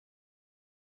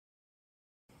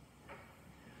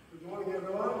Good morning,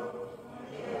 everyone.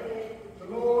 The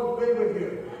Lord be with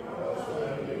you.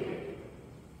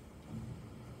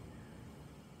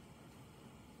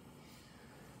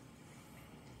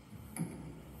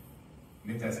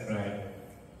 Let us pray.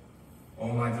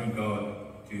 Almighty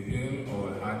God, to whom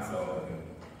all hearts are open,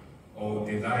 all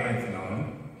desires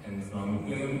known, and from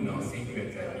whom no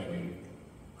secrets are hidden,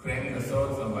 cleanse the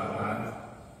souls of our hearts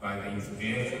by the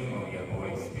inspiration of your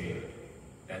Holy Spirit,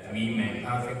 that we may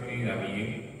perfectly love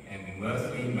you and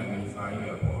worthily magnify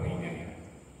your holy name.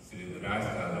 Through Christ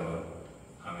our Lord.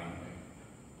 Amen.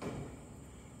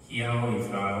 Hear, O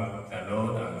Israel, the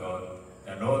Lord our God,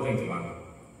 the Lord is one.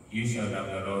 You shall love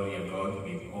the Lord your God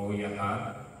with all your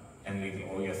heart, and with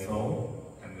all your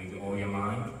soul, and with all your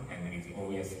mind, and with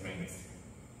all your strength.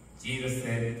 Jesus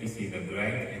said, this is the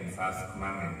great and first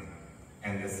commandment,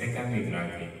 and the second is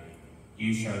like it.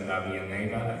 You shall love your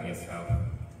neighbor as yourself.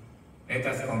 Let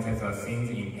us confess our sins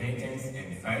in penitence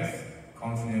and faith,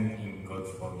 confident in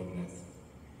God's forgiveness.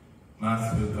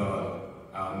 Merciful God,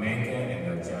 our Maker and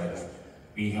our Judge,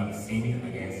 we have sinned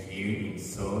against you in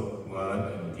thought,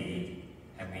 word, and deed,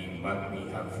 and in what we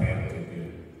have failed to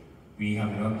do. We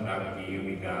have not loved you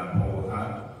with our whole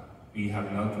heart. We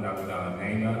have not loved our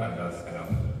neighbor as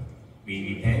ourselves.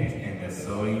 We repent and are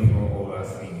sorry for all our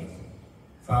sins.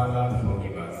 Father,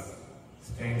 forgive us.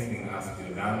 Strengthen us to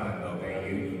love and obey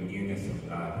you in newness of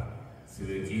life.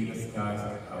 Through Jesus Christ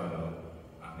our Lord.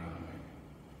 Amen.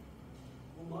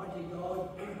 Almighty God,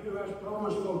 who has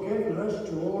promised forgiveness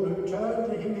to all who turn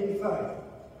to him in faith,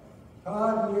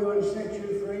 pardon you and set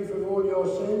you free from all your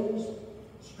sins,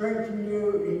 strengthen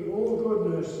you in all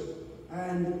goodness,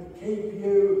 and keep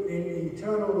you in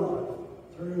eternal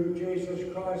life, through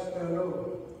Jesus Christ our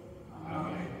Lord.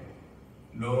 Amen.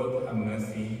 Lord, have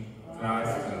mercy.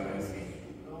 Christ, have mercy.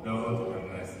 Lord, have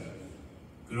mercy.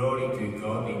 Glory to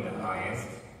God in the highest,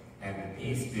 and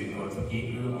peace to God's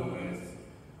people on earth.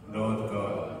 Lord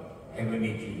God,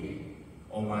 Heavenly King,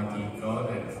 Almighty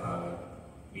God and Father,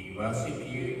 we worship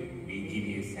you, we give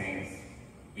you thanks,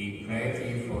 we praise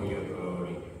you for your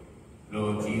glory.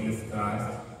 Lord Jesus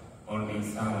Christ, only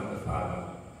Son of the Father,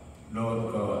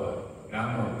 Lord God,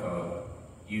 Lamb of God,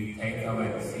 you take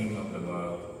away the sin of the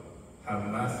world. Have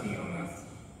mercy on us.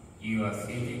 You are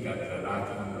seated at the right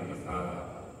hand of the Father.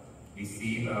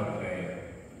 Receive our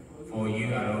prayer. For you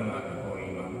alone are the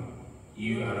Holy One.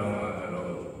 You alone are the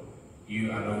Lord.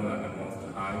 You alone are the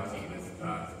Most High Jesus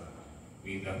Christ.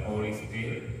 With the Holy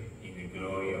Spirit, in the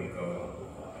glory of God,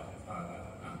 the Father.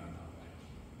 Amen.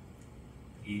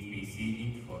 Please be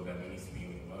seated for the ministry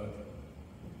of the word.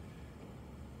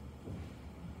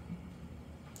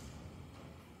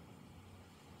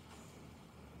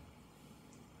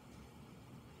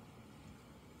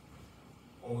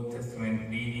 Old Testament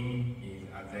reading is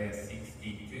Isaiah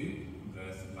 62,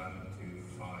 verse 1 to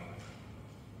 5.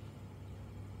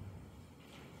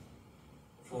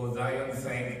 For Zion's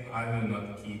sake, I will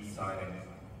not keep silent.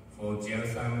 For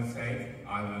Jerusalem's sake,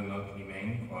 I will not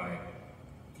remain quiet,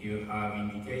 till her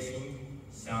vindication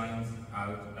shines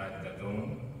out like the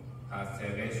dawn, her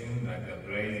salvation like a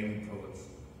blazing torch.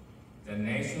 The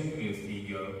nations will see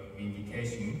your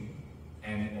vindication,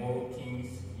 and all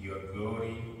kings your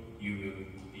glory. You will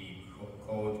be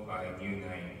called by a new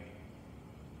name,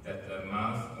 that the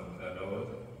mouth of the Lord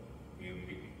will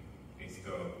be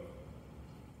restored.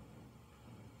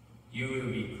 You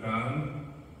will be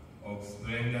crowned of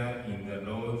splendor in the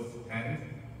Lord's hand,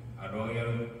 a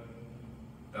royal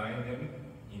diadem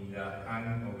in the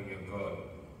hand of your God.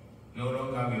 No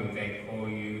longer will they call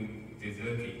you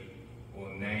deserted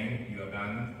or name your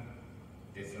land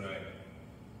desolate,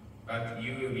 but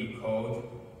you will be called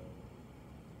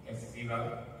Ephsiba,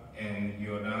 and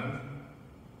your land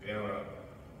Beera.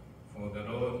 For the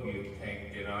Lord will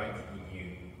take delight in you,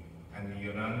 and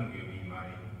your land will be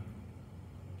married.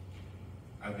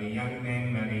 As a young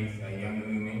man marries a young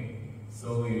woman,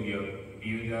 so will your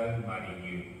builder marry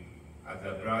you. As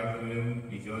a bridegroom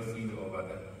rejoices over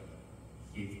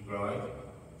his bride,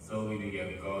 so will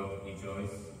your God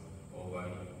rejoice over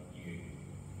you.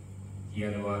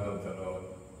 Hear the word of the Lord.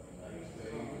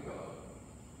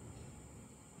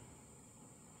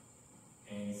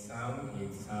 And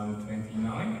Psalm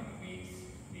 29, please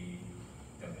read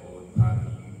the whole part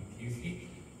in music.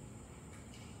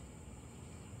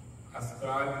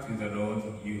 Ascribe to the Lord,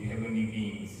 you heavenly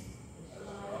beings.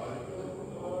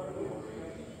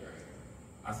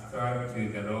 Ascribe to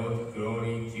the Lord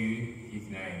glory to his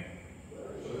name.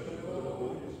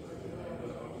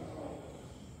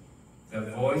 The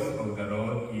voice of the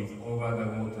Lord is over the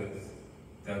waters.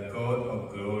 The God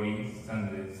of glory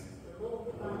thunders.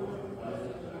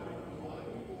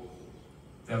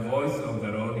 The voice of the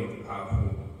Lord is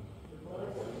powerful.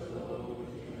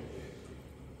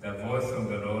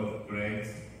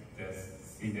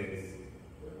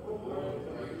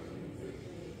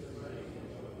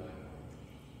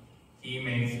 He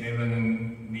makes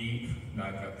Lebanon leap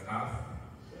like a calf.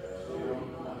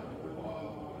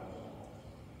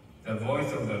 The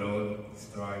voice of the Lord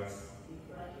strikes.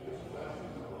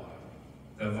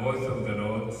 The voice of the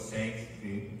Lord shakes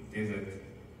the desert.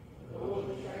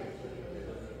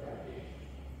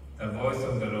 The voice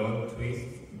of the Lord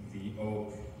twists the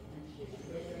oak.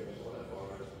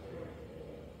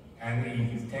 And in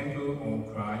his temple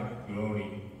all cry,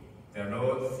 glory. The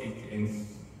Lord sits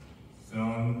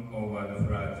enthroned over the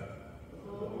flood.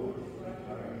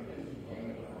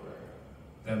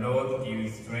 The Lord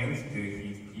gives strength to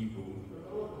his people.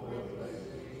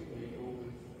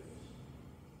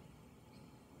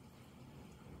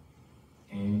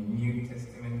 In New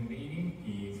Testament reading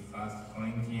is 1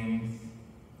 Corinthians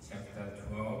chapter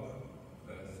 12,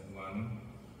 verse 1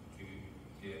 to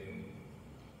 11.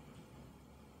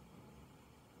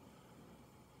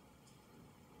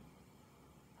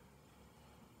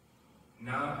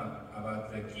 Now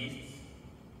about the gifts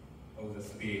of the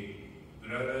Spirit.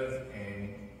 Brothers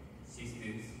and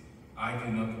sisters, I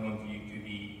do not want you to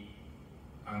be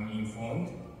uninformed.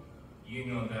 You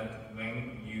know that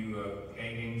when you were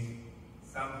pagans,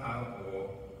 somehow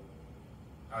or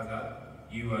other,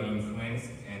 you were influenced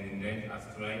and led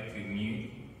astray to new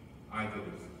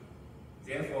idols.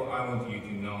 Therefore, I want you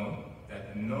to know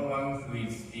that no one who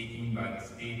is speaking by the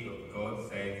Spirit of God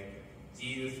says,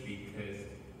 Jesus be cursed,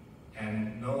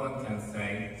 and no one can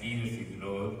say, Jesus is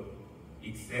Lord,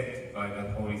 except by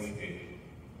the Holy Spirit.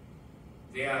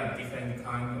 There are different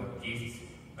kinds of gifts,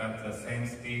 but the same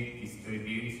Spirit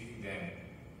distributes them.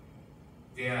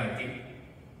 There are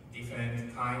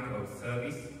different kinds of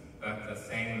service, but the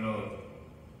same Lord.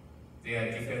 There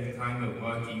are different kinds of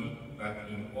working, but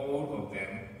in all of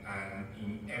them and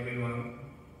in everyone,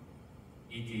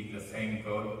 it is the same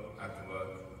God at work.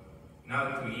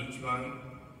 Now to each one,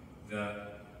 the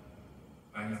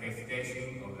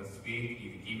manifestation of the Spirit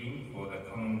is given for the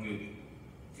common good.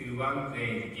 To one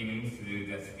there is given through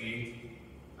the Spirit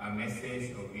a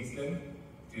message of wisdom,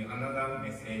 to another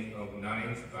message of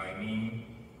knowledge by means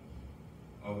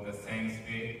of the same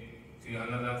Spirit, to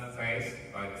another faith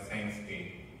by the same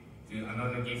Spirit, to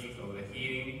another gift of the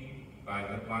healing by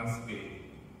the one Spirit,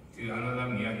 to another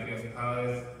miraculous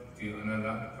powers, to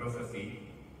another prophecy,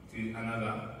 to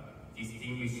another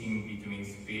distinguishing between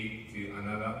spirit, to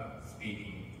another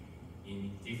speaking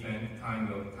in different kinds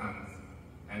of tongues,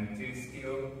 and to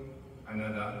still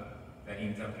another the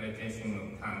interpretation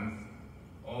of tongues.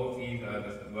 All these are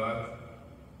the work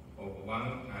of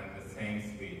one and the same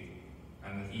Spirit,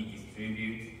 and he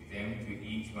distributes them to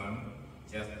each one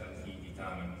just as he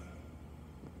determines.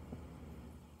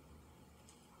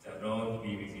 The Lord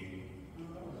be with you.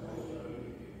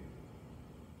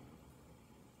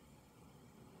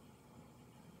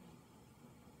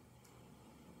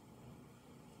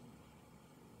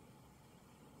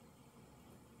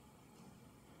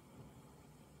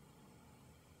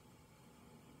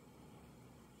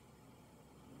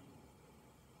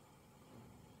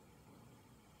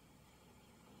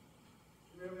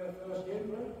 Remember our first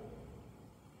hymn, right?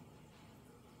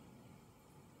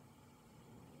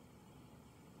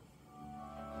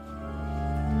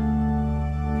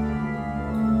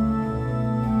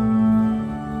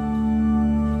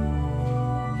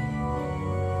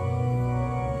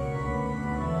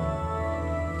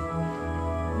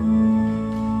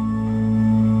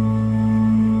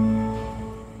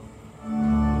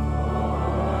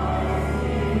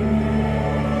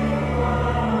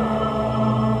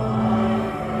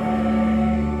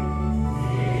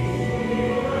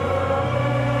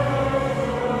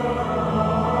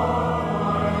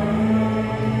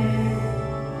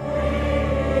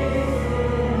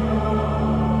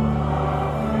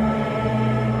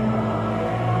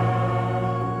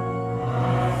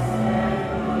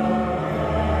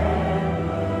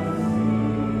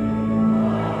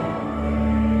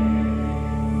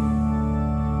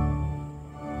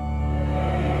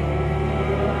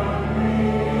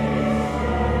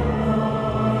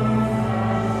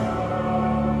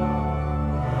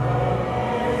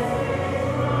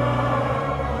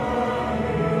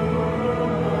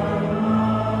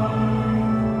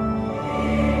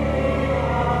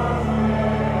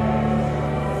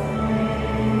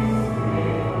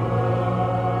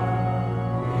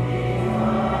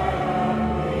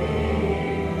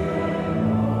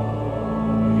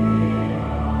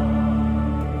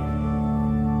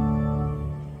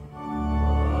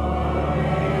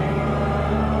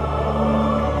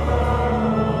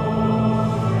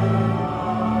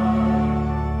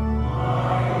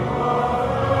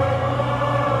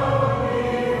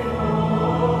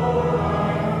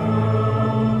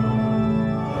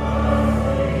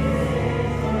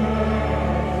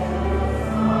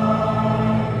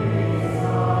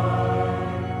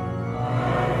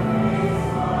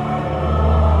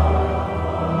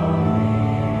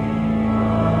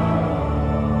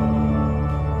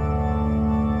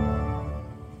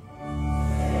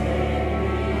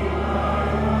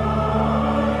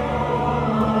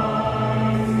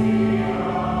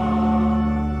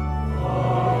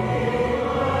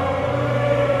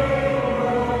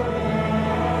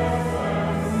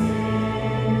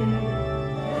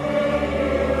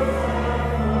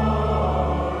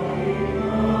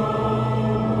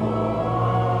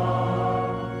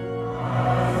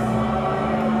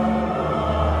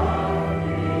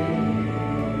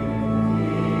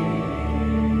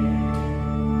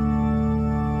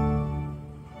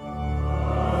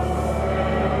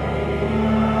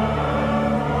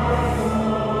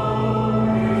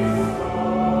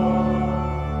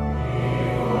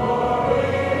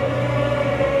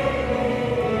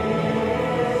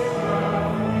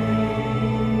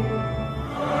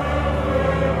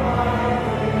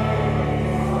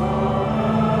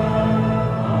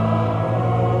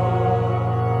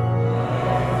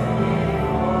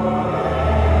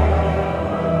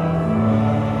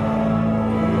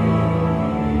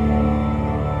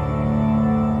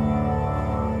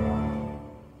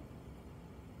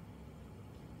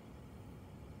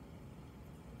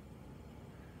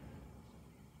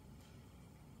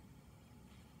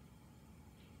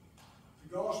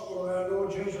 Gospel of our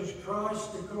Lord Jesus Christ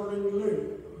according to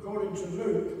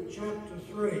Luke chapter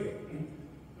 3,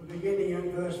 beginning at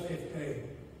verse 15.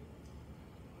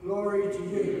 Glory to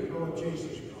you, Lord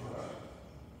Jesus Christ.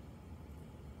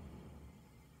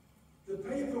 The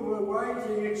people were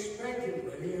waiting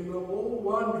expectantly and were all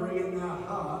wondering in their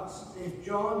hearts if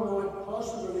John might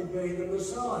possibly be the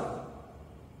Messiah.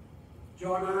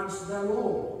 John answered them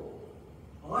all,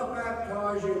 I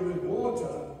baptize you with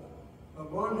water, but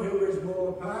one who is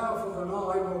more powerful than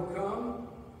I will come,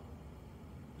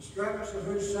 the straps of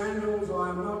whose sandals I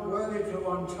am not worthy to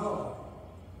untie.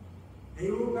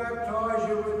 He will baptize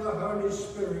you with the Holy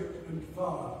Spirit and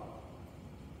fire.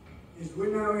 His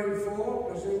winnowing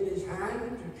fork is in his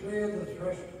hand to clear the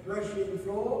threshing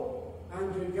floor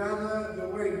and to gather the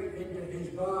wheat into his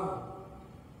barn.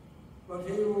 But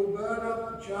he will burn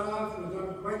up the chaff with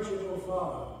unquenchable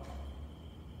fire.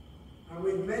 And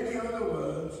with many other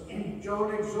words,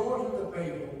 John exhorted the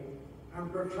people and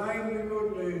proclaimed the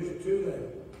good news to them.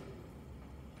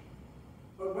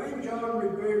 But when John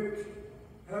rebuked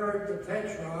Herod the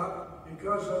Tetrarch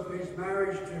because of his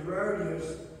marriage to Herodias,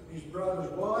 his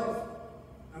brother's wife,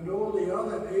 and all the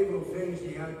other evil things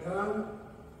he had done,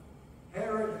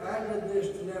 Herod added this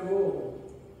to them all.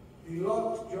 He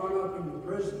locked John up in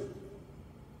prison.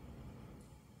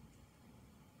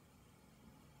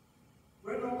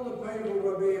 When all the people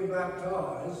were being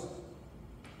baptized,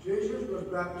 Jesus was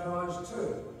baptized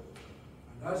too.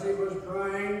 And as he was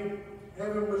praying,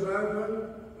 heaven was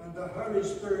opened, and the Holy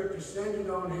Spirit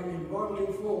descended on him in bodily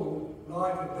form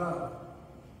like a dove.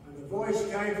 And the voice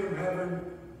came from heaven,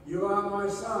 You are my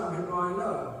Son, whom I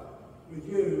love. With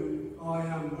you I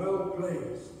am well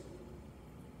pleased.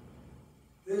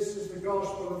 This is the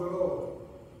gospel of the Lord.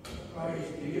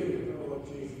 Praise to you, Lord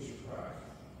Jesus Christ.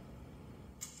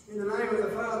 In the name of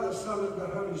the Father, the Son, and the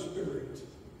Holy Spirit.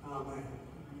 Amen.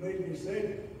 Lead me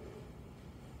sing.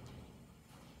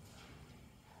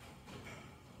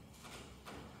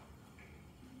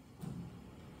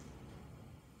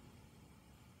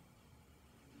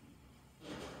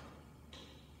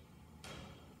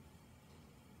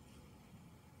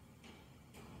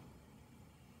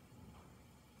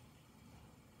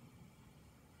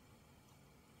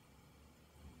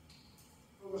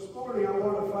 This morning I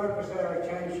want to focus our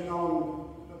attention on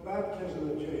the baptism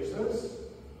of Jesus,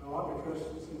 right, because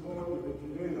it's important to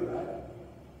do that.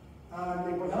 And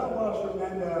it will help us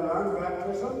remember our own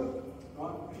baptism,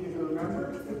 right, if you can remember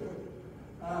it.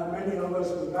 Many of us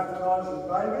were baptised as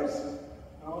babies.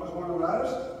 I was one of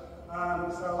those.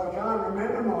 So I can't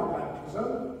remember my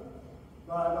baptism,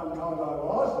 but I'm told I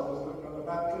was. I got a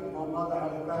baptism. My mother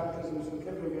had a baptism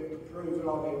certificate to prove that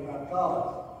I've been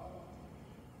baptised.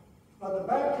 But the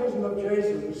baptism of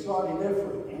Jesus is slightly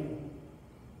different.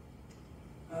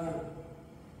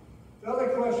 The other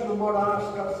question I might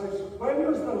ask us is, when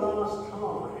was the last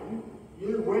time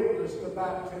you witnessed a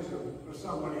baptism for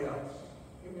somebody else?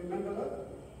 Can you remember that?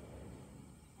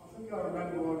 I think I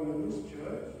remember one in this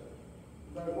church.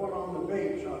 There was one on the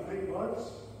beach, I think once,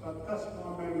 but that's my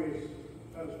memories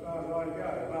as far as I go.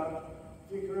 But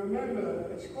if you can remember,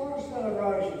 it's quite a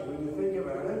celebration when you think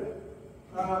about it.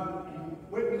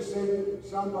 Witnessing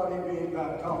somebody being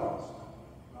baptized,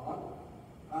 right?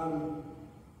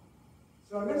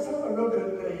 So let's have a look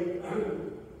at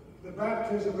the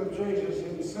baptism of Jesus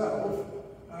himself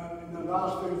in the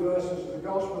last few verses of the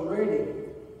Gospel reading.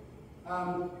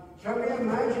 Can we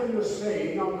imagine the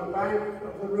scene on the bank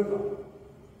of the river?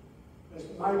 There's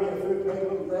maybe a few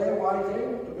people there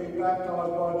waiting to be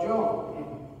baptized by John.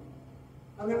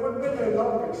 And there would have been a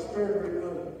lot of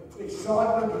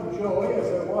excitement and joy as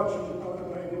they're watching other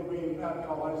people being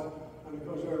baptized, and of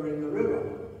course they're in the river.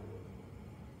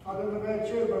 I don't know about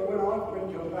you, but when I've been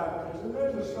to a baptism,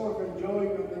 there's a sort of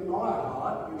enjoyment in my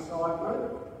heart, excitement,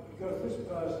 because this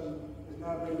person has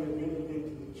now been admitted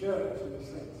into the church, in a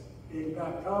sense, being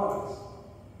baptized.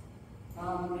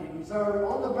 So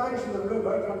on the banks of the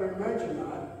river, can we imagine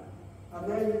that? And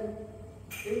then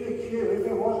in the queue, if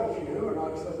there was a queue, and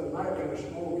like I said, there may have been a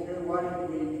small queue waiting to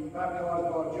be baptized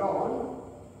by John,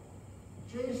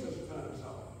 Jesus turns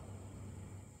up.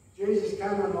 Jesus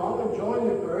came along and joined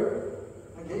the group,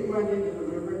 and he went into the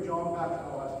river and John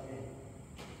baptized him.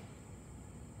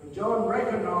 And John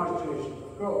recognized Jesus,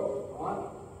 of course, right?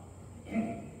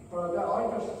 But I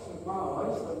just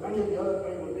surmise that many of the other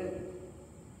people didn't.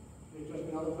 He's just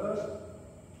another person.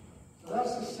 So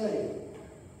that's the scene.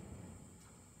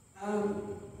 And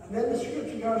then the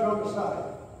scripture goes on to say,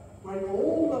 when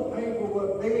all the people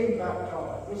were being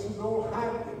baptized, this is all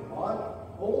happening, right?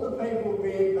 All the people were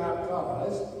being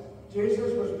baptized,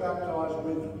 Jesus was baptized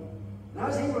with them. And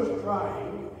as he was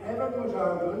praying, heaven was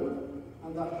opened,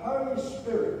 and the Holy Holy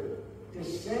Spirit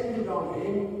descended on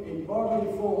him in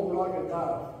bodily form like a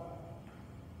dove.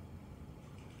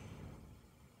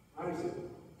 Notice it.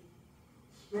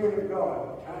 The Spirit of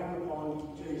God came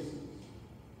upon Jesus.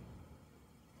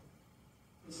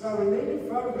 And so we need to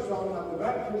focus on that the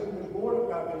baptism is water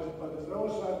baptism, but there's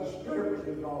also the Spirit was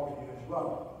involved here as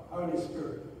well, Holy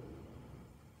Spirit.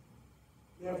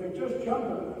 Now, if we just jump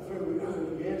a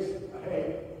few years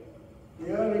ahead,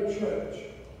 the early church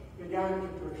began to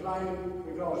proclaim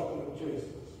the gospel of Jesus.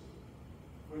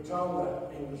 We're told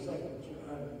that in the second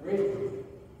reading.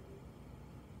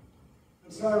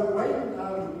 And so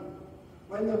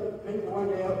when the people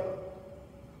went out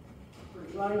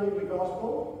proclaiming the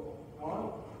gospel,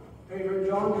 right, Peter and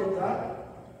John did that,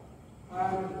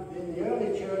 and in the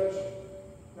early church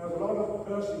there was a lot of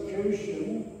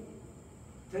persecution,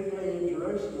 particularly in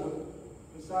Jerusalem,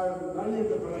 and so many of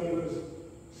the believers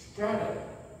scattered.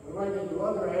 They went into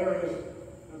other areas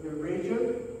of the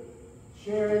region,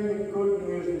 sharing the good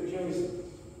news of Jesus.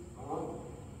 Right?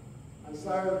 And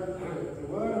so the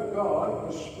word of God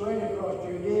was spread across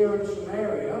Judea and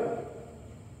Samaria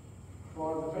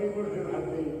by the people who had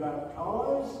been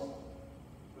baptized,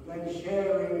 but then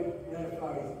sharing their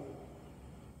faith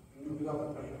with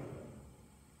other people.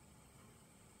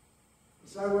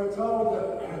 So we're told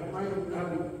that when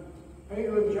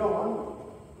Peter and John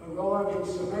arrived in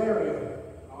Samaria,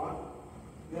 right,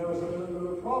 there was a little bit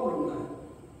of a problem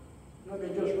there. Let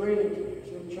me just read it to you. It's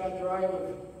in chapter 8 of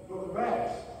the book of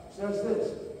Acts. It says this: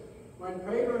 when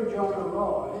Peter and John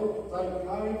arrived, they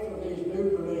prayed for these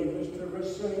new believers to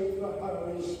receive the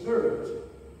Holy Spirit,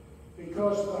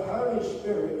 because the Holy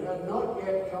Spirit had not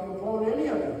yet come upon any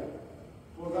of them,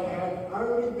 for they had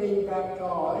only been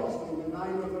baptized in the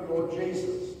name of the Lord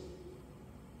Jesus.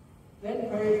 Then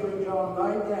Peter and John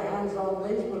laid their hands on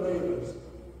these believers,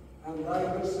 and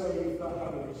they received the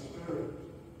Holy Spirit.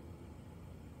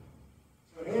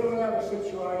 So here we have a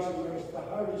situation where it's the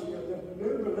Holy Spirit. The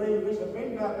new believers have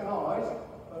been baptized,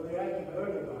 but they hadn't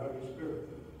heard of the Holy Spirit.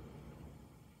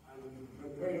 And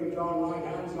when Peter and John laid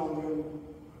hands on them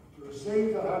to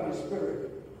receive the Holy Spirit,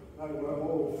 they were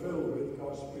all filled with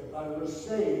God's Spirit. They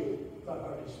received the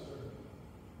Holy Spirit.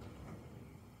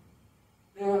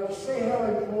 Now, to see how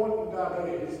important that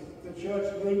is, the church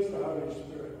needs the Holy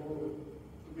Spirit, or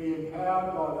to be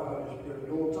empowered by the Holy Spirit at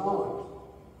all times.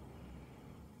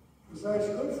 And so it's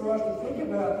good for us to think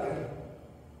about that.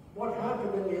 What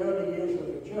happened in the early years of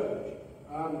the church?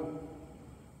 And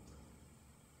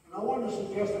I want to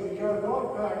suggest that we go right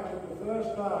back to the first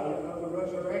day of the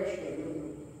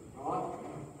resurrection, right?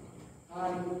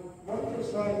 And what did it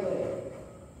say there?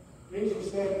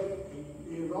 Jesus said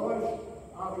he arrived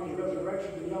after his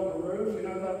resurrection in the upper room. You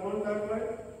know that one, don't we?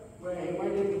 Where he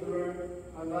went into the room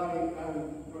and they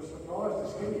were surprised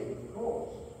to see him, of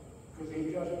course, because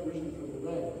he'd just risen from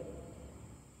the dead.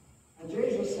 And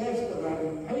Jesus says to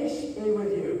them, "Peace be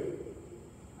with you.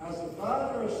 As the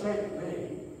Father has sent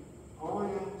me, I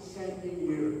am sending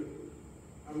you."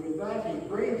 And with that he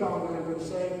breathed on them and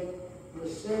said,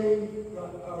 "Receive the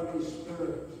Holy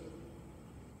Spirit."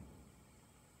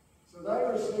 So they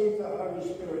received the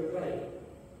Holy Spirit then,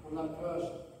 on that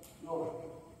first night.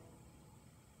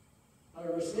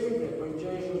 They received it when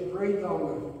Jesus breathed on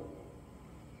them.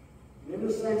 And in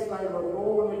a sense, they were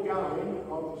born again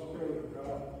of the Spirit of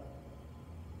God.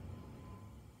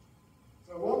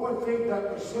 So one would think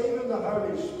that receiving the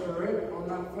Holy Spirit on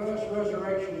that first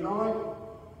resurrection night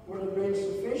would have been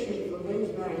sufficient for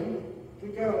these men to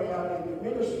go out into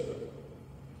ministry.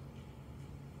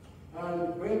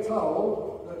 And we're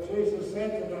told that Jesus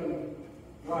said to them,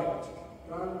 "Wait,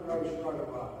 don't go straight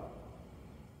away."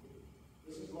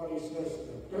 This is what he says to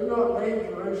them. "Do not leave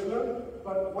Jerusalem,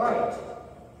 but wait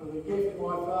for the gift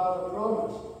my Father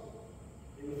promised.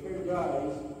 In a few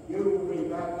days you will be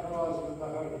baptized with the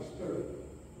Holy Spirit."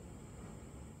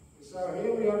 So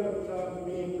here we have it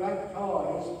being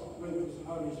baptized with the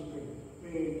Holy Spirit,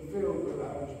 being filled with the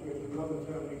Holy Spirit, another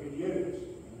term we could use.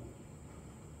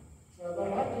 So they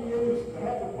had to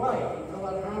wait until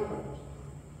that happened.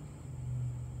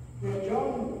 Now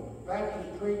John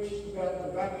Baptist preached about the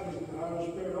baptism of the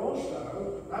Holy Spirit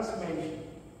also, that's mentioned.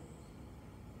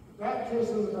 The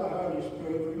baptism of the Holy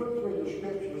Spirit, if we look through the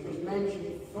scriptures, is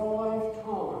mentioned 5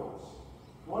 times.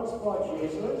 Once by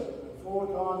Jesus, 4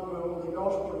 times by all the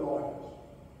gospel writers.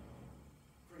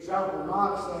 For example,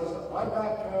 Mark says, "I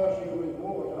baptize you with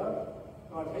water,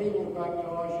 but he will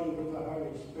baptize you with the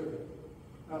Holy Spirit."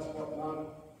 That's what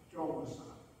John was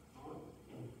saying. Right?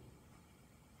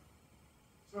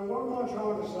 So what am I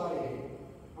trying to say here?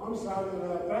 I'm saying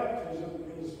that our baptism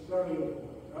is very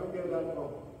important. Don't get that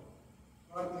wrong.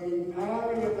 But the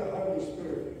empowering of the Holy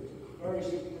Spirit is very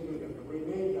significant.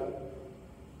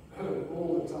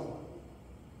 all the time.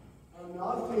 And I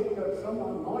think that some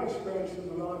of my experience in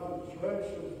the life of the church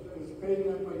has been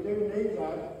that we do need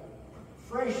that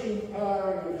fresh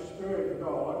empowering of the Spirit of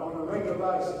God on a regular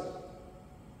basis.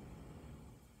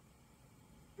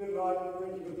 A bit like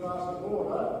drinking a glass of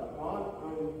water, right?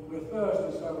 And we're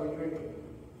thirsty, so we drink it.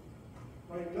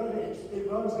 When it does it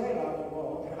runs out after a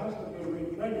while. It has to be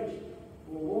replenished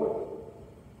with water.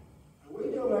 And we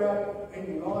go out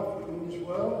in life in this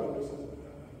world, and it's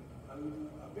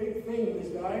a big thing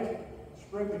these days,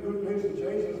 spread the good news of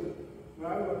Jesus. You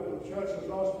know, the church has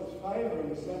lost its favour in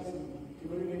the sense that the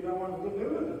community don't want to do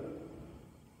with it.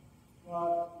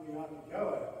 But we have to go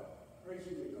out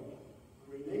preaching the gospel.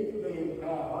 We need to be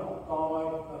empowered by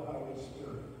the Holy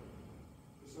Spirit.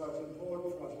 So it's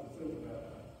important for us to think about that.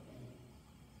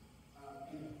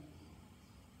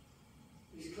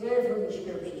 It's clear from the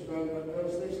scriptures then that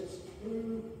there's these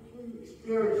two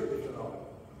experiences, if you like.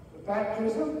 The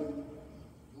baptism,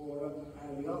 water,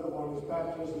 and the other one is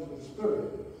baptism with the Spirit.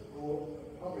 Or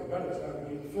probably better to have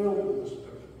been filled with the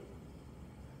Spirit.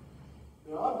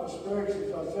 Now I've experienced,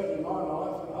 as I said in my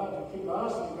life, that I had to keep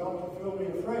asking God to fill me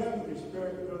afresh with His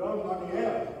Spirit because I'm running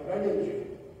out of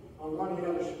energy. I'm running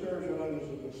out of spiritual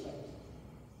energy in a sense.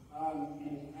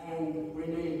 And we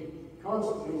need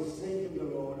constantly seeking the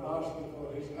Lord, asking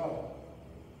for His help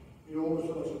in all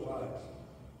sorts of ways.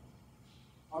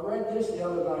 I read this the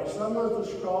other day. Some have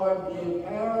described the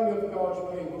empowering of God's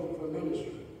people for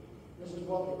ministry. This is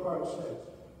what the quote says.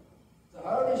 The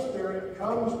Holy Spirit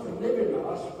comes to live in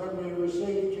us when we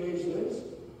receive Jesus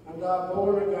and are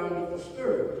born again of the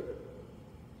Spirit.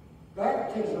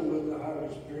 Baptism with the Holy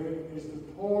Spirit is the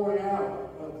pouring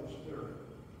out of the Spirit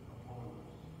upon us.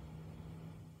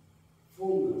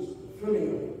 Fullness, the filling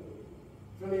of it.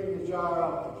 Filling the jar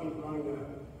up to keep running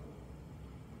out.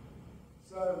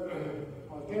 So,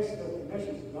 I guess the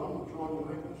message that I'm trying to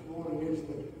make this morning is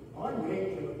that I need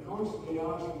to constantly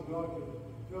ask God to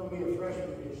fill me afresh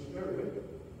with His Spirit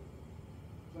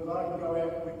so that I can go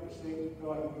out witnessing, so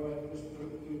I can go out to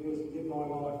live my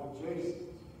life with Jesus.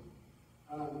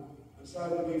 And so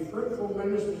to be fruitful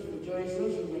ministers for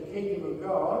Jesus in the kingdom of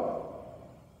God,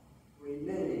 we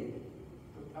need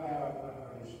the power of the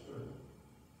Holy Spirit.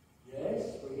 Yes,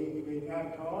 we need to be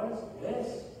baptized, yes,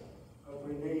 but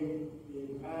we need the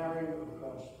empowering of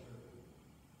God's Spirit.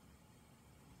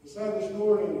 And so this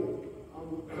morning, I'm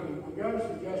going to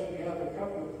suggest we have a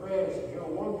couple of prayers here.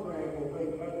 One prayer will be,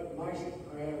 the basic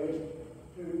prayer is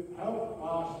to help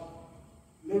us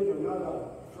live another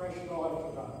fresh life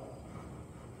today.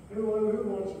 Who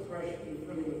wants a fresh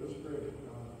filling of the Spirit?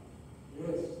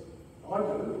 Yes, I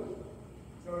do.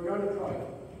 So we're going to pray.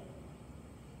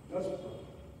 Let's pray.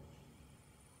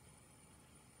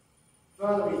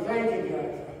 Father, we thank you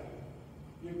that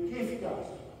you gift us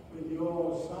with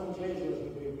your Son Jesus.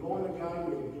 We've been born again,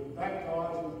 we've been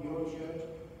baptized into your church.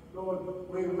 Lord,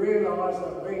 we realise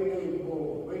that we need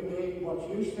more. We need what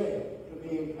you said, to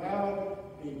be empowered,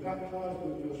 be baptized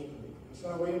with your Spirit. So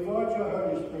we invite your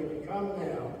Holy Spirit to come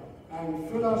now and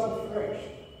fill us afresh.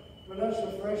 Fill us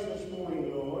afresh this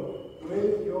morning, Lord,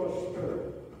 with your Spirit,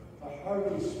 the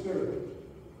Holy Spirit.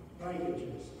 Thank you,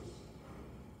 Jesus.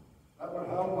 That will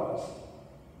help us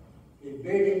be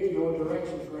obedient to your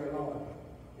direction for our life.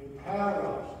 Empower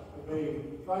us to be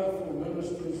faithful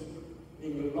ministers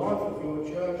in the life of your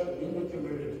church and in the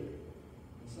community.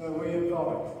 And so we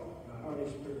invite the Holy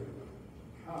Spirit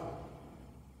to come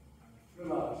and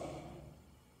fill us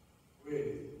with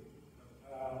the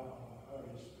power of the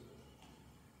Holy Spirit.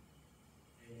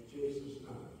 In Jesus'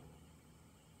 name.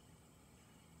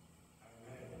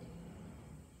 Amen.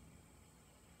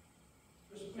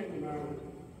 Just spend a moment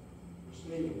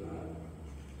receiving that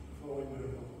before we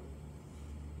move on.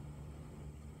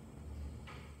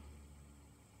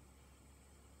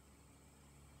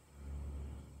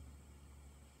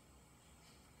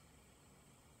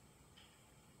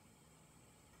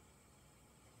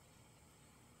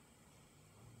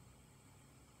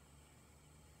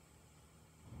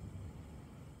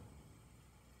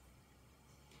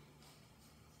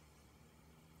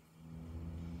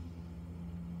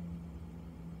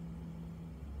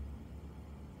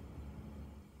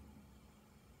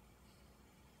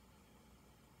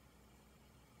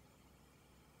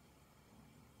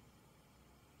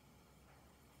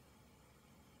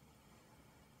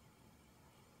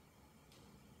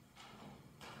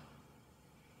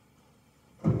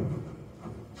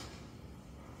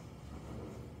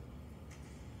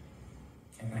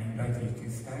 And I invite you to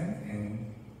stand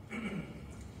and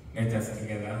let us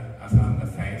together affirm the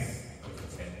faith of the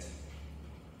church.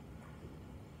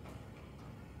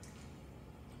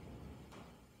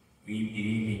 We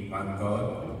believe in one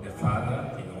God, the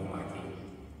Father, the Almighty,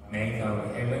 maker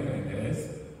of heaven and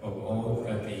earth, of all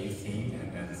that is seen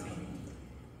and unseen.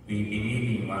 We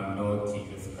believe in one Lord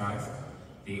Jesus Christ,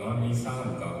 the only Son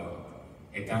of God,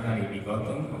 eternally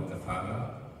begotten of the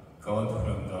Father, God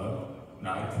from God,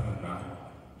 light from light,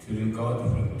 true God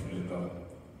from true God,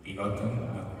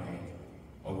 begotten, not made,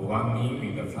 of one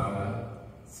being with the Father,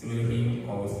 through him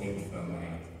all things were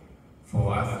made.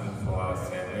 For us and for our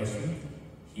salvation,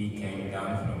 he came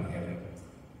down from heaven,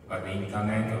 by the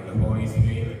incarnate of the Holy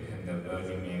Spirit and the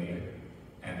Virgin Mary,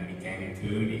 and became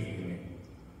truly human.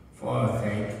 For our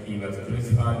sake he was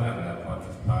crucified under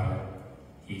Pontius Pilate.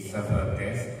 He suffered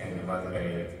death and was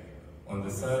buried. On the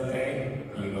third day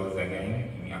he rose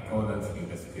again in accordance with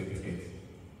the Scriptures.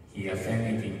 He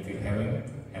ascended into heaven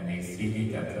and is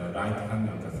seated at the right hand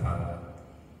of the Father.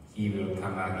 He will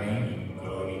come again in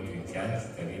glory to judge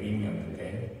the living and the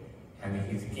dead, and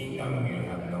his kingdom will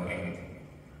have no end.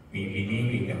 We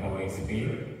believe in the Holy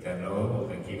Spirit, the Lord,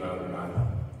 the giver of life,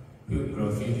 who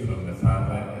proceeds from the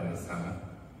Father and the Son,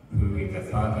 who with the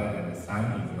Father and the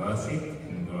Son is worshipped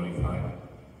and glorified,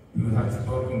 who has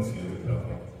spoken through the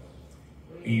prophet.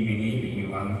 We believe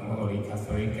in one holy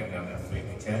Catholic and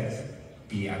Apostolic Church.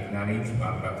 We acknowledge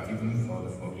one baptism for the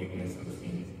forgiveness of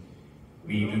sins.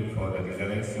 We look for the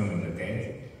resurrection of the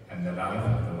dead and the life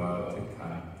of the world to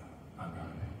come. Amen.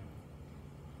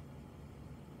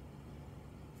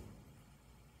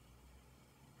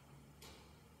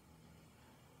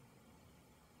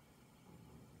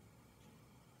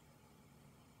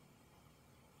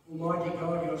 Almighty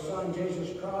God, your Son,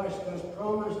 Jesus Christ, has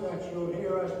promised that you'll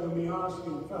hear us when we ask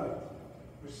in faith.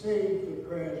 Receive the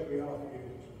prayers we offer you.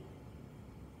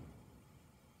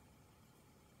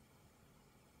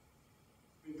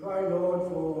 We pray,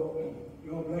 Lord, for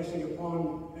your blessing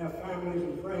upon our families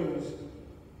and friends.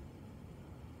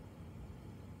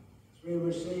 As we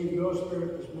receive your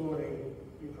Spirit this morning,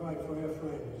 we pray for our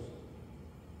friends.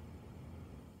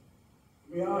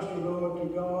 We ask you, Lord, to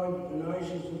guide the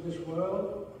nations of this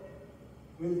world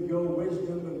with your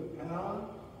wisdom and power,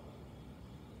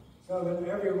 so that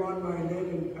everyone may live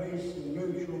in peace and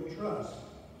mutual trust,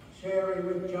 sharing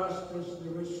with justice the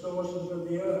resources of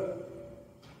the earth.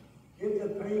 Give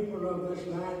the people of this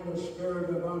land a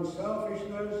spirit of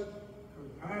unselfishness,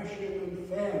 compassion and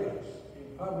fairness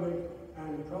in public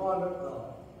and private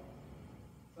life.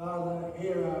 Father,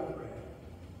 hear our prayer.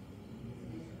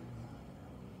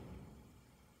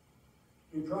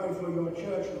 We pray for your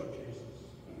church, Lord Jesus.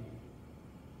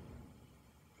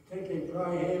 Particularly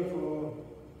pray here for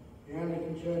the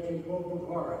Anglican Church in Port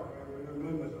Warwick, where we are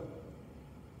members of.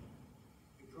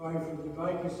 We pray for the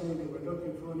vacancy that we're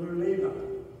looking for a new leader.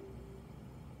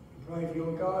 We pray for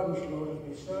your guidance, Lord, as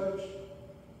we search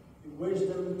with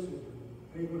wisdom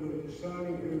to people who are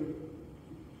discerning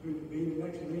who to be the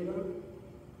next leader,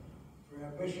 for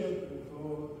our bishop and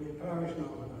for the parish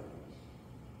nominations.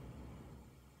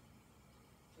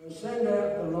 So send out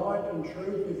the light and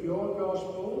truth of your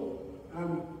gospel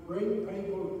and bring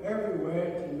people everywhere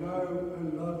to know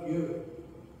and love you.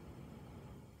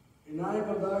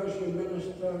 Enable those who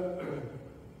minister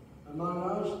among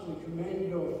us to commend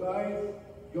your faith,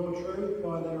 your truth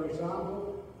by their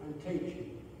example and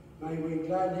teaching. May we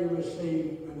gladly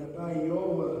receive and obey your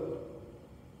word.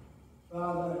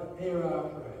 Father, hear our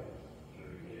prayers.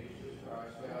 Through Jesus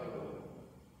Christ our Lord.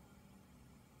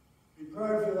 We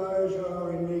pray for those who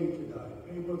are in need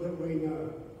today, people that we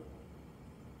know.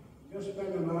 Just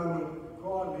spend a moment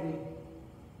quietly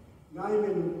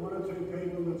naming one or two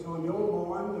people that's on your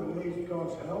mind and needs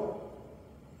God's help,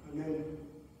 and then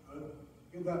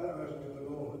give that person to the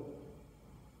Lord.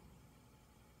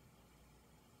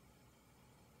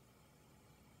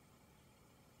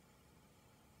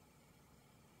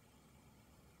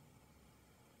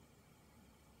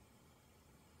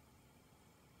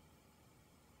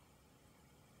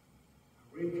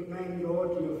 We commend,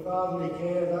 Lord, to your fatherly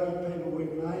care those people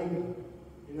we've named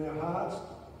in our hearts.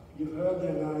 You've heard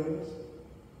their names.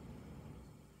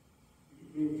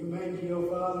 We commend to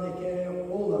your fatherly care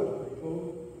all those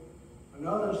people and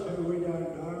others who we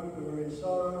don't know, who are in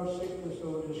sorrow, sickness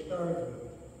or discouragement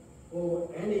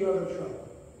or any other trouble.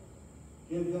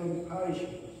 Give them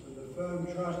patience and a firm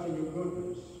trust in your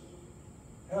goodness.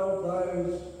 Help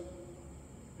those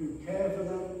who care for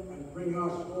them and bring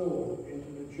us all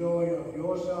into the joy of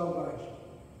your salvation.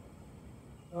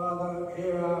 Father,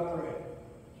 hear our prayer.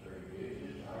 Through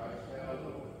Jesus Christ our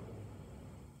Lord.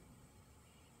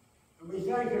 And we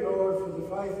thank you, Lord, for the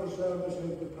faithful servants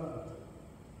who've departed.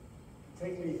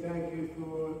 Particularly thank you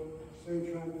for Sue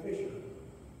Tran Fisher,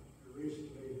 who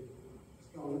recently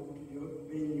has gone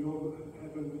to be in your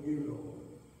heaven with you, Lord.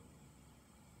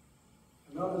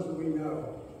 and others that we know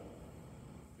of.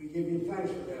 We give you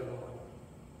thanks for their life.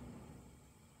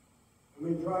 And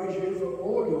we praise you for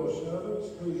all your servants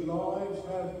whose lives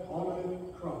have honoured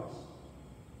Christ.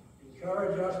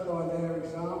 Encourage us by their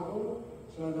example,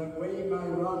 so that we may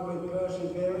run with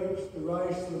perseverance the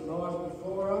race that lies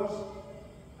before us,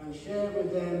 and share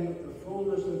with them the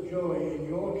fullness of joy in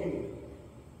your kingdom.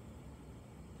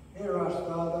 Hear us,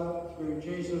 Father, through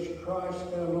Jesus Christ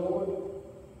our Lord,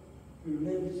 who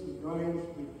lives and reigns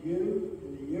with you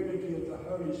in the unity of the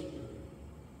Holy Spirit,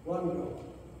 one God,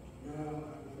 now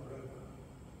and forever.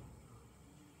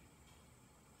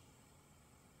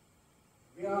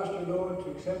 We ask you, Lord,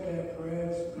 to accept our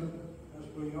prayers as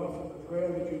we offer the prayer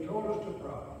that you taught us to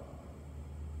pray.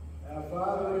 Our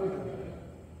Father in heaven,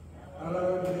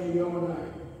 hallowed be your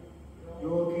name.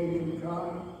 Your kingdom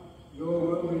come, your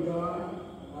will be done,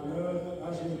 on earth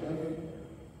as in heaven.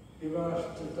 Give us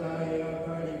today our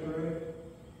daily bread.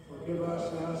 Forgive us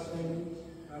our sins,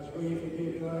 as we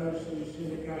forgive those who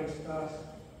sin against us.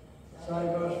 Save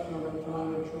us from the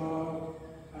time of trial,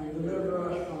 and deliver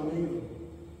us from evil.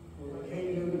 For the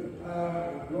kingdom, the power,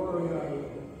 and glory are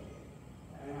yours,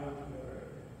 now and forever.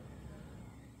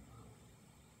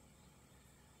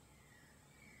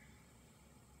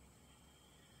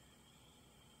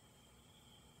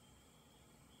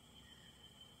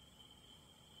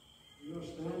 We will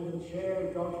stand and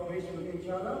share God's peace with each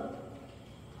other.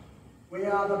 We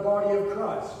are the body of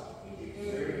Christ.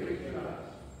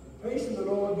 The peace of the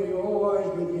Lord be always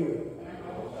with you.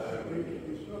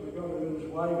 We've sort of got to do this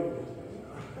waving business.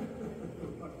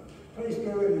 Peace be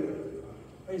with you.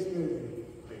 Peace be with you.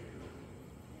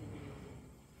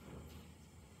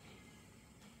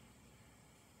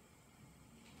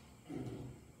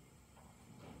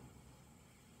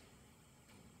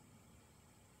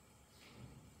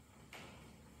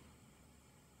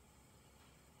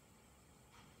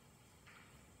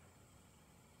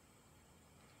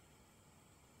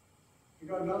 You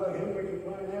got another hymn we can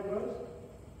play now, please?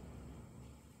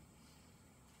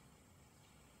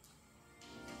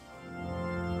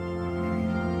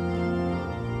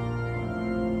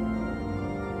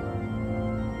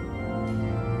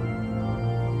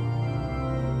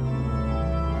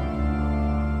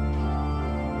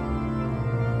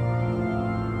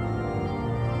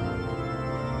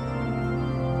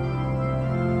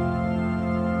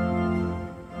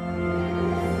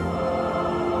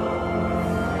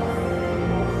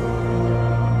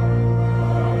 Thank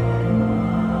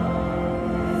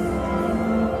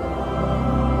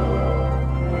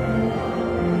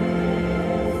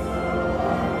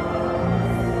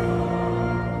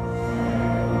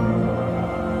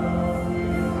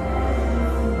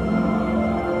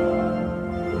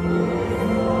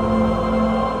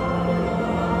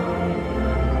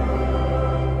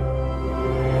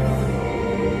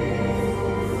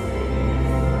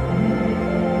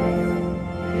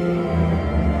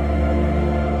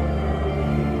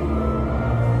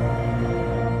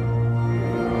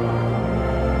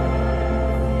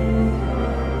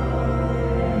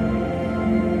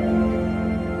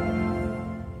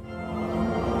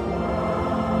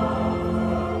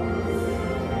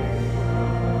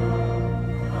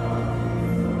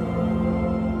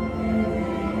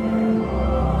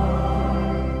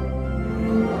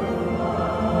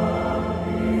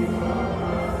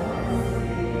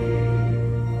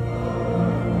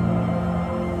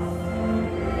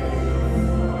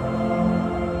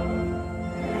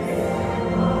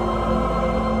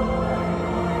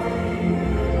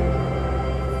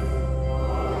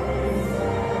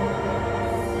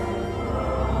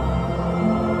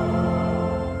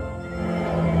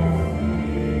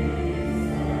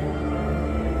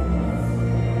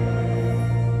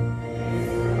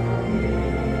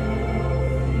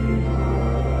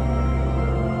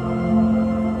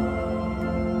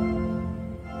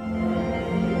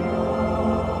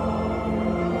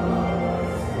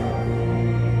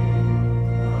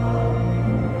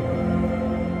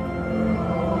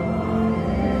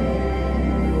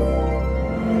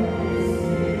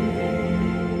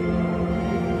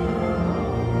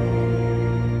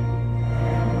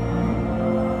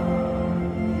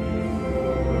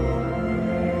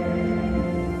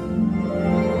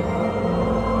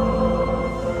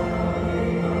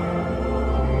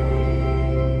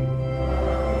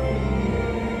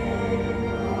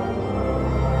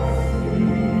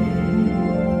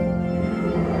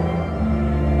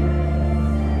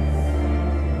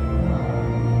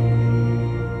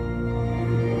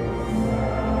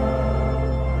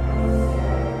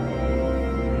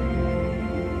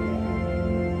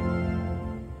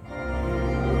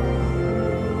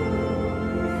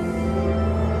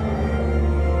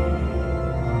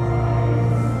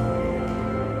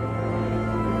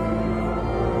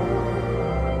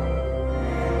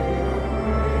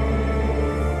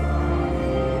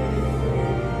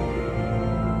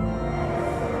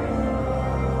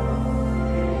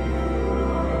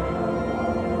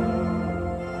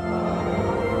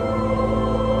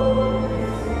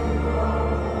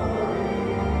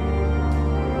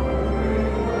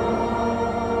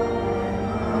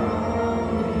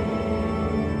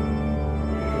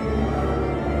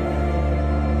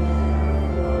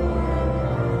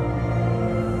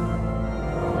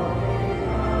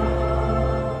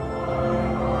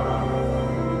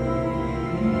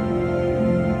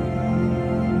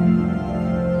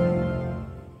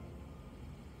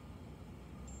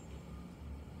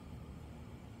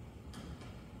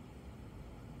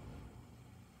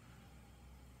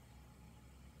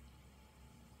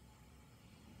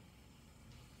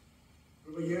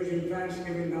using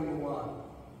Thanksgiving number 1.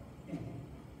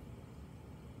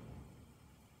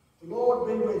 The Lord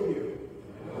be with you.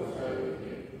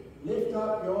 Lift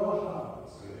up your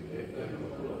hearts.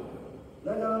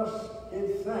 Let us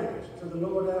give thanks to the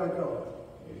Lord our God.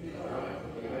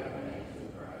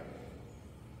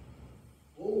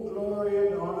 All glory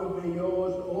and honour be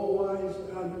yours always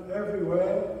and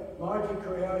everywhere, mighty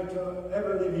Creator,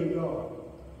 ever-living God.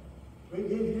 We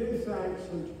give you thanks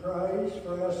and praise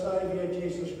for our Saviour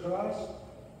Jesus Christ,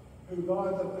 who by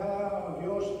the power of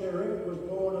your Spirit was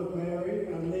born of Mary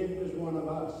and lived as one of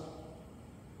us.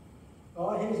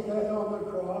 By his death on the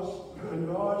cross and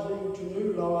rising to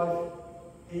new life,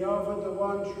 he offered the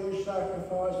one true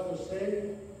sacrifice for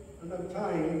sin and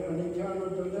obtained an eternal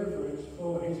deliverance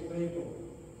for his people.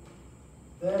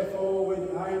 Therefore, with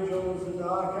angels and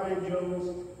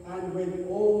archangels and with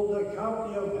all the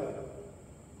company of heaven,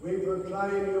 we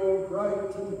proclaim your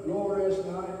great and glorious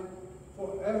name,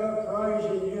 forever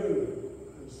praising you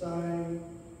and saying,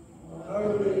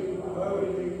 Holy,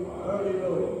 holy, holy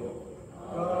Lord,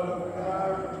 God of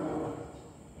power and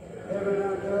might. Heaven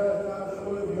and earth are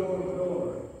full of your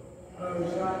glory.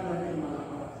 Hosanna in the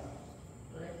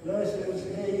highest. Blessed is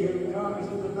he who comes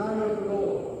in the name of the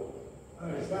Lord.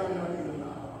 Hosanna in the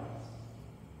highest.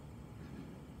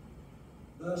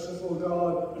 Merciful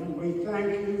God, we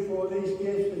thank you for these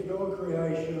gifts of your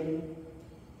creation,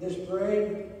 this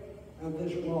bread and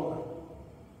this wine.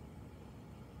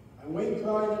 And we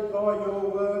pray that by your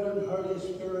word and Holy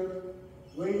Spirit,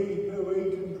 we who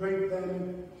eat and drink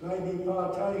them may be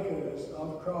partakers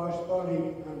of Christ's body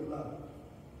and blood.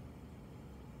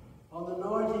 On the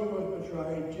night he was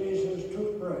betrayed, Jesus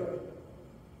took bread.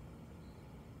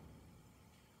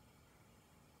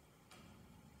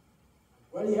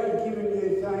 When he had given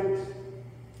you thanks,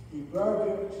 he broke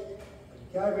it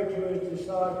and gave it to his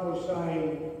disciples,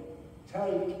 saying,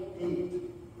 Take, eat.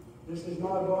 This is my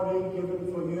body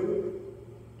given for you.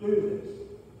 Do this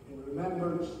in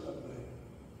remembrance of me.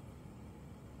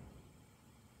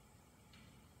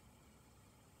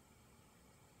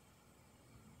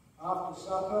 After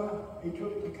supper, he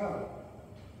took the cup.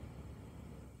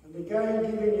 And again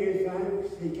giving you thanks,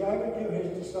 he gave it to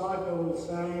his disciples,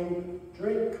 saying,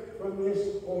 Drink from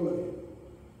this, all of you.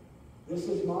 This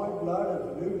is my blood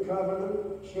of the new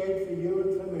covenant, shed for you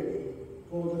and for many,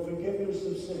 for the forgiveness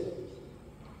of sins.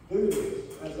 Do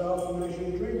this as often as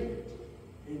you drink it,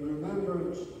 in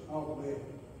remembrance of me.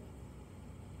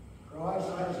 Christ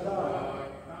has died.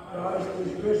 Christ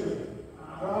is risen.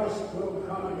 Christ will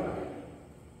come again.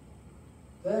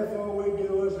 Therefore we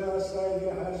do as our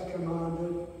Saviour has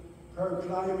commanded,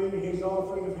 proclaiming his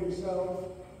offering of himself,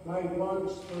 made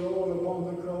once for all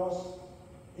upon the cross,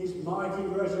 his mighty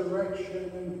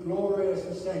resurrection and glorious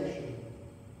ascension.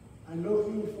 And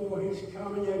looking for his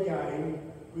coming again,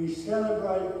 we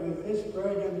celebrate with this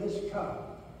bread and this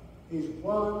cup, his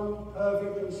one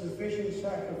perfect and sufficient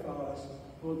sacrifice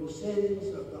for the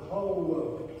sins of the whole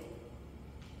world.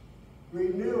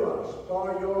 Renew us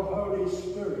by your Holy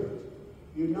Spirit.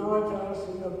 Unite us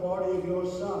in the body of your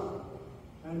Son,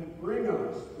 and bring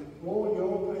us with all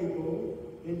your people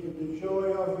into the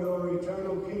joy of your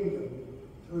eternal kingdom,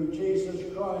 through Jesus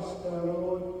Christ our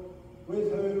Lord,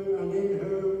 with whom and in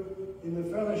whom, in the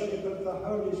fellowship of the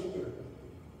Holy Spirit,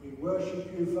 we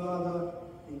worship you, Father,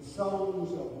 in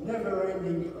songs of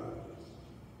never-ending praise.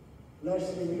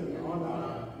 Blessing and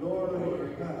honour, glory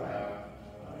and power,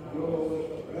 are yours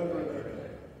forever and ever.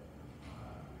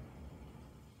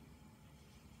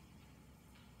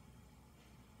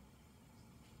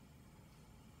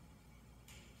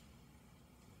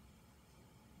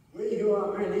 We who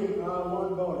are many are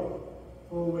one body,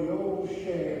 for we all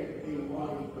share in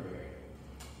one bread.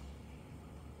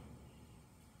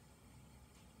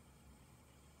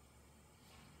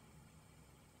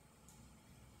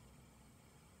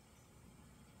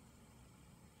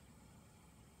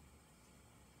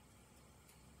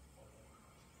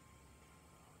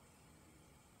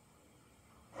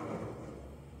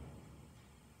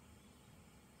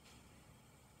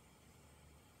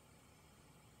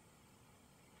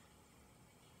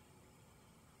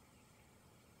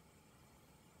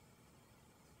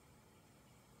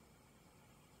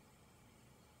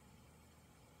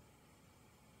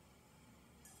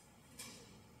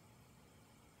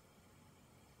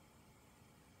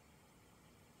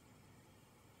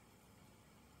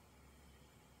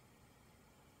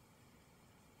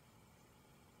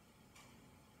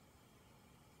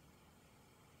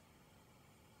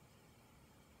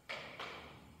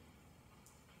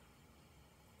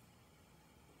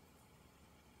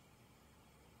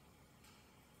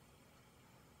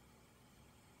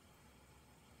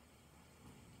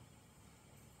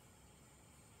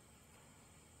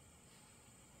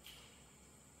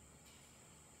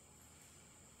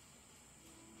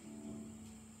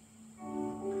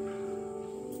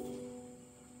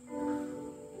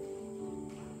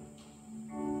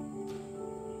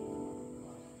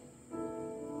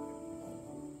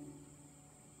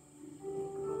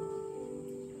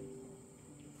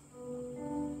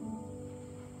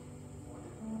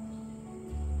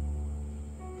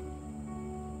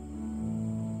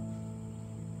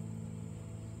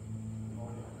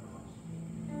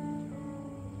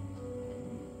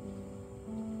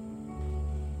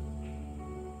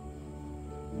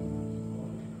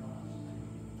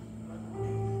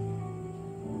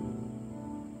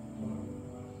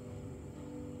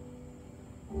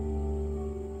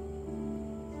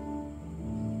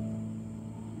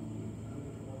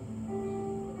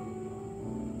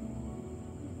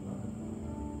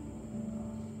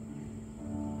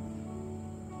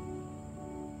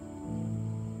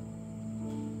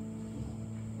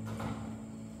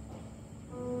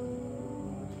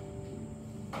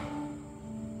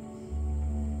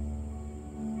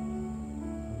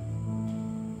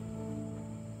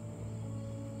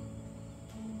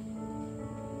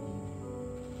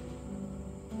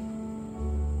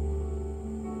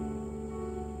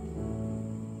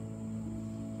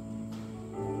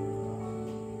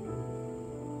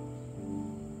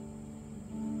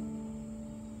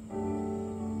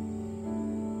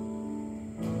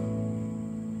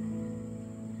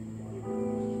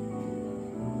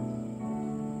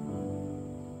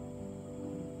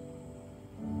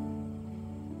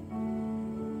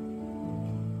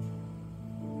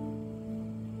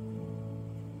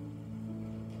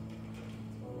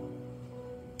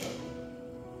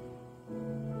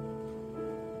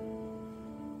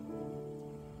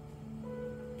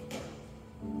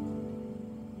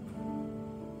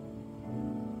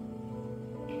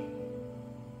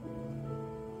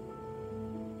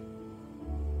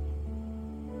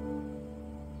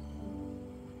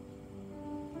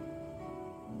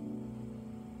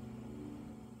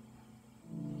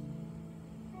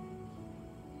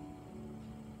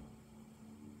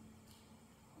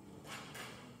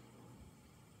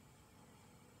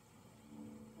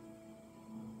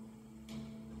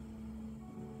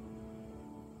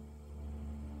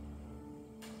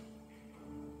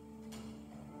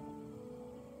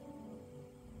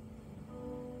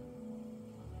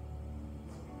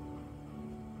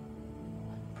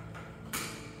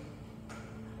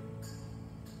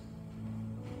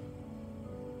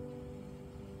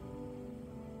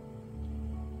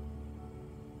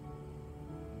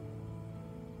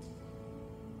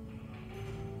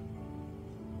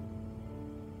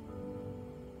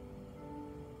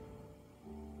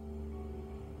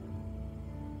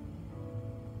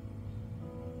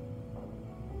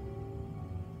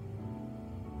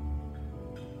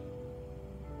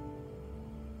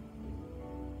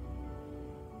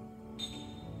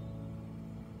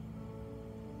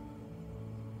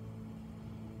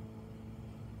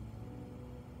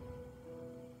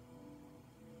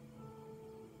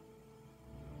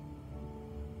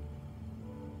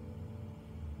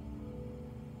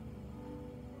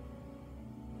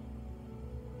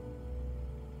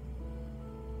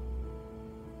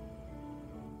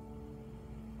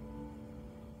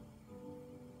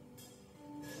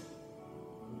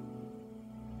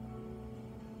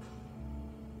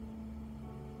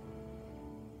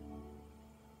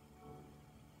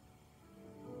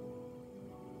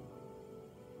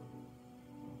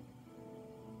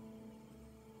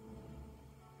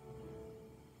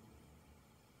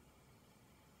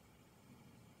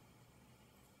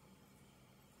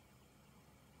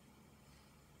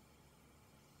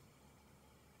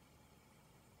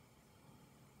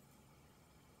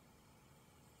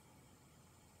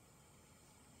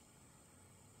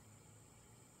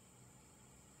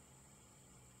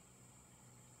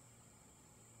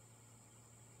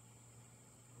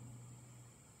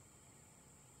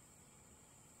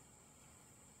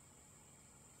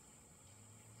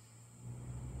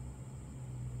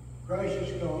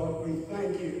 Gracious God, we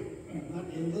thank you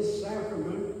that in this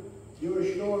sacrament you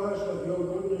assure us of your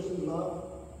goodness and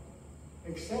love.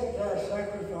 Accept our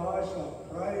sacrifice of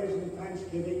praise and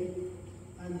thanksgiving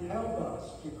and help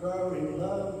us to grow in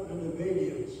love and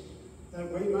obedience, that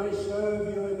we may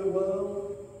serve you in the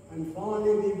world and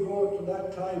finally be brought to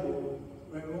that table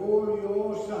where all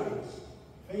your saints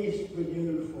feast with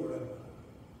you forever.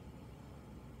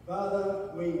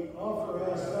 Father, we offer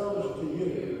ourselves to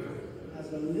you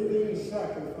as a living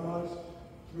sacrifice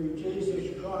through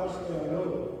Jesus Christ our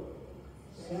Lord.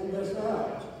 Send us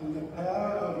out in the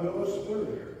power of your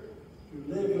Spirit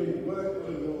to live and work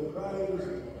to your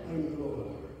praise and glory.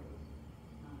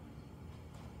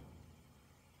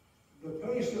 The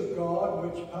peace of God,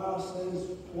 which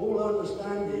passes all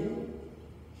understanding,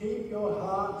 keep your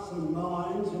hearts and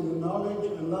minds in the knowledge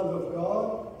and love of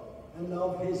God and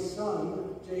of his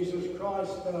Son, Jesus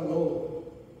Christ our Lord.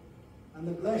 And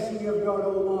the blessing of God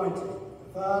Almighty,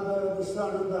 the Father, the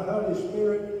Son, and the Holy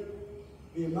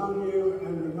Spirit be among you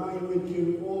and remain with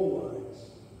you always.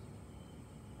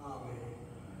 Amen.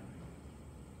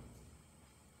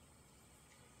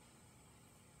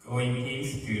 Go in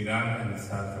peace to love and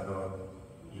serve the Lord.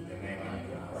 In the name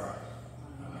of Christ.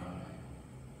 Amen.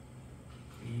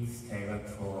 Please stay back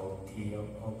for tea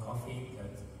or coffee.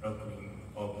 That's Brooklyn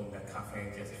opened the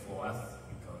cafe just for us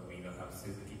because we don't have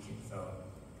soup kitchen. So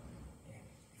yeah,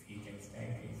 if you can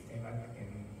stay, please stay back.